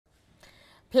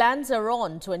Plans are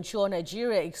on to ensure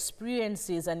Nigeria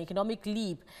experiences an economic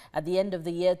leap at the end of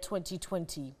the year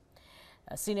 2020.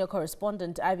 Senior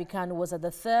correspondent Ivy Kanu was at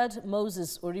the third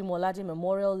Moses Orimolade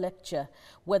Memorial Lecture,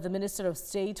 where the Minister of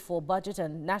State for Budget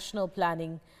and National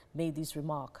Planning made this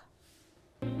remark.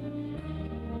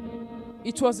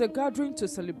 It was a gathering to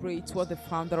celebrate what the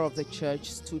founder of the church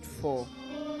stood for.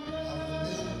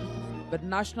 But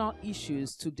national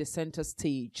issues took the center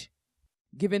stage.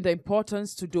 Giving the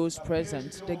importance to those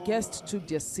present, the guests took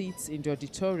their seats in the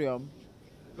auditorium.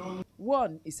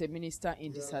 One is a minister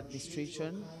in this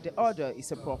administration, the other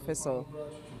is a professor.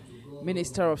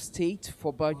 Minister of State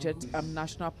for Budget and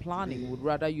National Planning would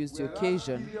rather use the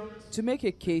occasion to make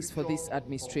a case for this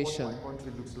administration.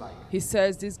 He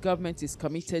says this government is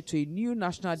committed to a new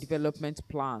national development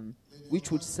plan,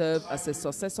 which would serve as a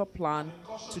successor plan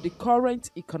to the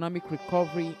current economic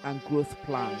recovery and growth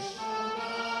plan.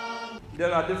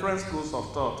 There are different schools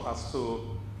of thought as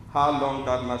to how long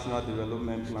that national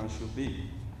development plan should be.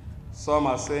 Some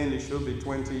are saying it should be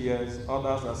 20 years,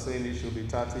 others are saying it should be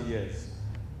 30 years.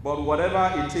 But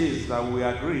whatever it is that we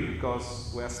agree,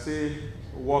 because we are still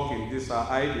working, these are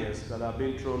ideas that are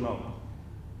being thrown up.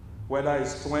 Whether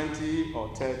it's 20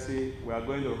 or 30, we are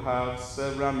going to have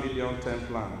several medium-term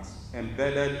plans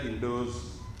embedded in those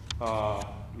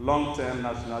long-term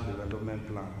national development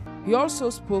plans. He also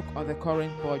spoke on the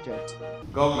current budget.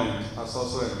 Government has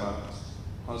also embarked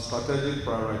on strategic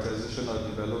prioritization of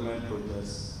development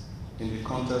projects in the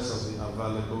context of the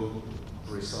available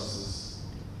resources.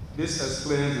 This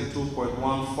explains the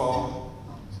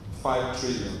 2.145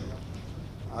 trillion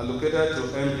allocated to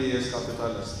MDA's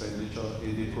capital expenditure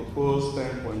in the proposed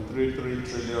 10.33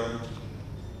 trillion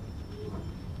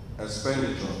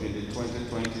expenditure in the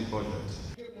 2020 budget.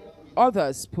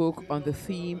 Others spoke on the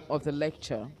theme of the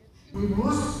lecture. We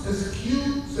must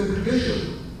execute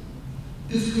segregation,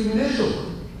 discrimination,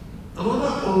 and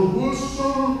other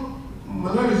unwholesome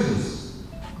mannerisms.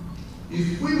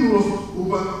 If we must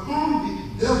overcome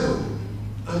the devil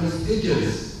and his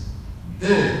agents,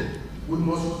 then we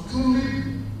must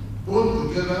truly bond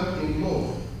together in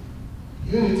love,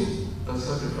 unity, and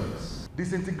sacrifice.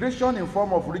 Disintegration in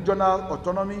form of regional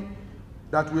autonomy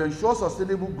that will ensure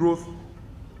sustainable growth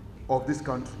of this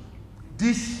country.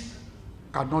 This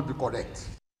cannot be correct.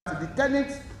 The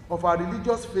tenet of our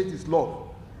religious faith is love,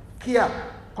 care,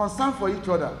 concern for each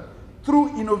other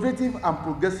through innovative and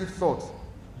progressive thought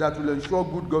that will ensure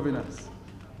good governance.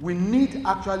 We need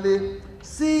actually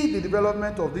see the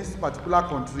development of this particular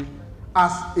country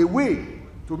as a way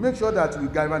to make sure that we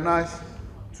galvanize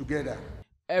together.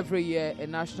 Every year, a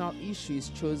national issue is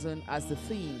chosen as the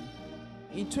theme.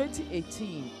 In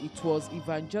 2018, it was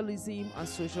evangelism and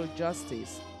social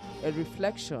justice, a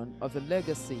reflection of the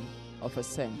legacy of a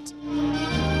saint.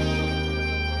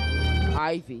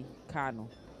 Ivy Kanu,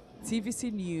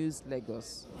 TVC News,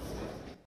 Lagos.